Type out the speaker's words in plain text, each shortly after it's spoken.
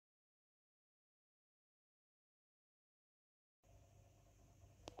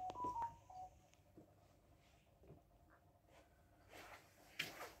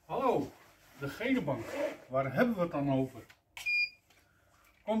de Genenbank. Waar hebben we het dan over?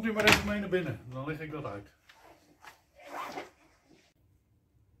 Komt u maar even mee naar binnen, dan leg ik dat uit.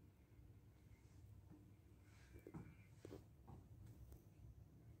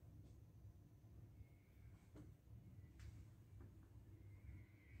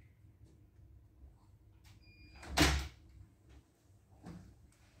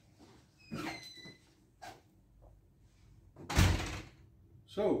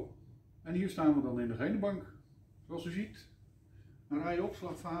 Zo, en hier staan we dan in de Genenbank. Zoals u ziet, een rij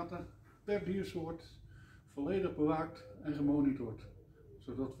opslagvaten per diersoort, volledig bewaakt en gemonitord.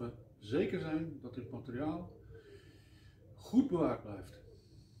 Zodat we zeker zijn dat dit materiaal goed bewaard blijft.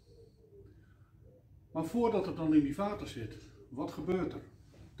 Maar voordat het dan in die vaten zit, wat gebeurt er?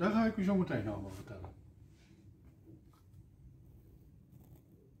 Daar ga ik u zo meteen over vertellen.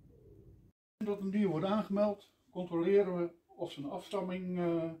 Dat een dier wordt aangemeld, controleren we of zijn afstamming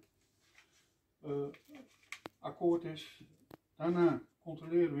akkoord is. Daarna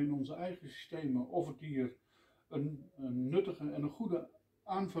controleren we in onze eigen systemen of het dier een nuttige en een goede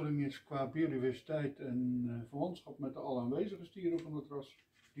aanvulling is qua biodiversiteit en verwantschap met de al aanwezige dieren van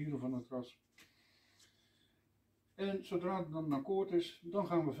het ras. En zodra het dan akkoord is, dan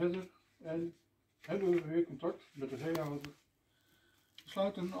gaan we verder en hebben we weer contact met de veehouder. We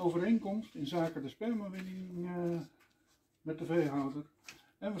sluiten een overeenkomst in zaken de spermawinning met de veehouder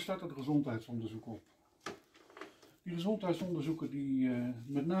en we starten het gezondheidsonderzoek op. Die gezondheidsonderzoeken die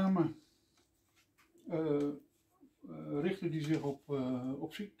met name richten die zich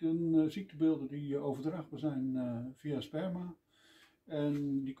op ziektebeelden die overdraagbaar zijn via sperma.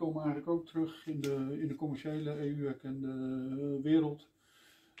 En die komen eigenlijk ook terug in de commerciële EU-erkende wereld.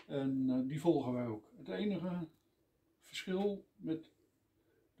 En die volgen wij ook. Het enige verschil met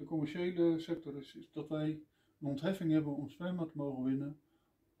de commerciële sector is dat wij een ontheffing hebben om sperma te mogen winnen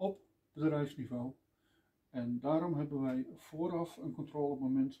op bedrijfsniveau. En daarom hebben wij vooraf een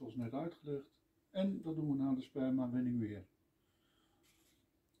controlemoment zoals net uitgelegd. En dat doen we na de spermawinning weer.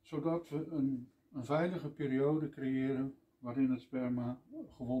 Zodat we een veilige periode creëren waarin het sperma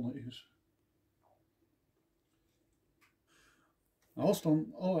gewonnen is. Als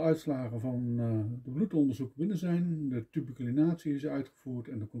dan alle uitslagen van de bloedonderzoek binnen zijn, de tuberculinatie is uitgevoerd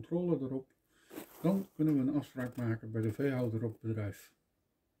en de controle daarop, dan kunnen we een afspraak maken bij de veehouder op het bedrijf.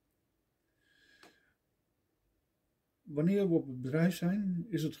 Wanneer we op het bedrijf zijn,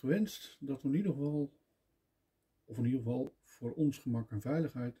 is het gewenst dat we in ieder geval voor ons gemak en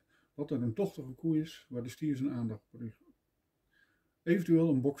veiligheid, dat er een tochtige koe is waar de stier zijn aandacht op richt. Eventueel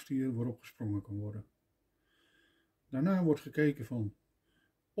een bokstier waarop gesprongen kan worden. Daarna wordt gekeken van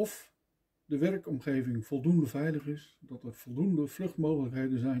of de werkomgeving voldoende veilig is, dat er voldoende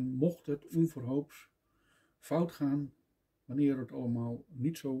vluchtmogelijkheden zijn mocht het onverhoops fout gaan wanneer het allemaal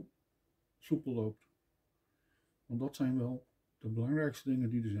niet zo soepel loopt. Want dat zijn wel de belangrijkste dingen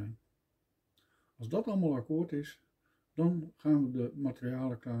die er zijn. Als dat allemaal akkoord is, dan gaan we de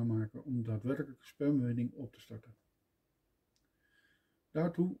materialen klaarmaken om daadwerkelijk spermawinning op te starten.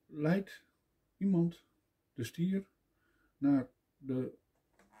 Daartoe leidt iemand de stier naar de,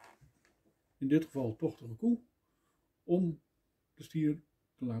 in dit geval tochtige koe, om de stier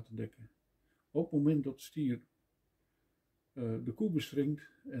te laten dekken. Op het moment dat de stier de koe bespringt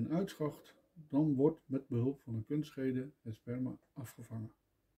en uitschacht, dan wordt met behulp van een kunstschede het sperma afgevangen.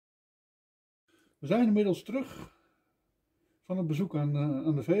 We zijn inmiddels terug van het bezoek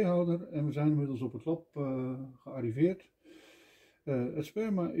aan de veehouder en we zijn inmiddels op het lab gearriveerd. Het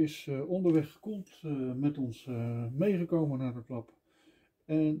sperma is onderweg gekoeld met ons meegekomen naar het lab.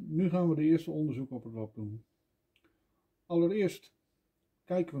 En nu gaan we de eerste onderzoeken op het lab doen. Allereerst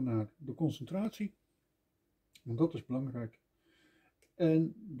kijken we naar de concentratie, want dat is belangrijk.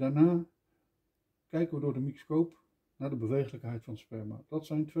 En daarna kijken we door de microscoop naar de beweeglijkheid van het sperma. Dat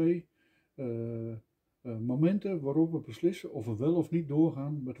zijn twee momenten waarop we beslissen of we wel of niet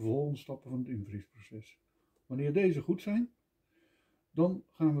doorgaan met de volgende stappen van het invriesproces. Wanneer deze goed zijn, dan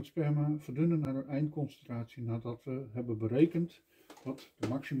gaan we het sperma verdunnen naar een eindconcentratie nadat we hebben berekend wat de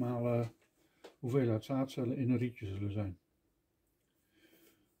maximale hoeveelheid zaadcellen in een rietje zullen zijn.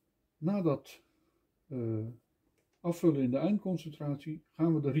 Na dat afvullen in de eindconcentratie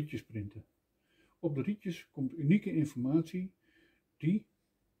gaan we de rietjes printen. Op de rietjes komt unieke informatie die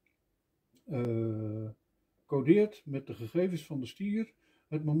codeert met de gegevens van de stier,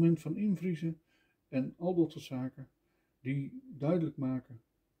 het moment van invriezen en al dat soort zaken die duidelijk maken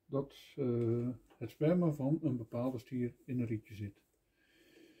dat het sperma van een bepaalde stier in een rietje zit.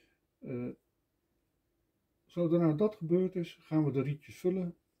 Zodra dat gebeurd is, gaan we de rietjes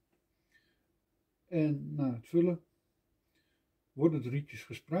vullen. En na het vullen worden de rietjes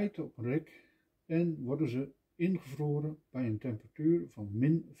gespreid op een rek en worden ze ingevroren bij een temperatuur van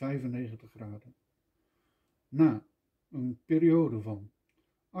min 95 graden. Na een periode van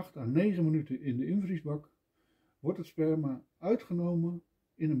 8 à 9 minuten in de invriesbak wordt het sperma uitgenomen,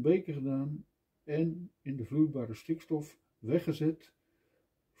 in een beker gedaan en in de vloeibare stikstof weggezet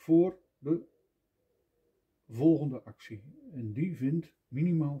voor de volgende actie. En die vindt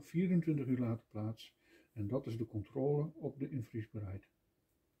minimaal 24 uur later plaats en dat is de controle op de invriesbaarheid.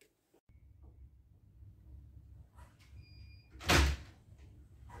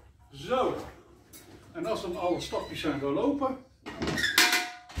 Zo, en als dan alle stapjes zijn doorlopen,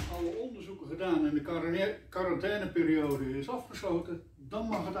 alle onderzoeken gedaan en de quarantaineperiode is afgesloten, dan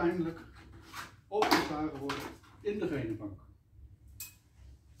mag het eindelijk opgeslagen worden in de genenbank.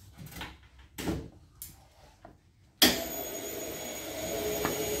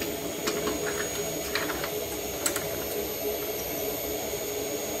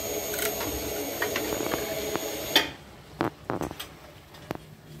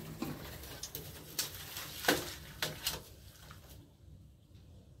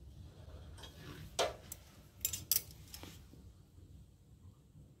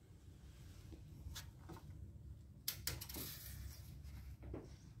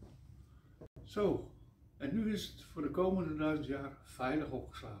 Zo, en nu is het voor de komende 1000 jaar veilig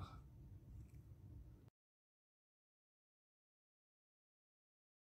opgeslagen.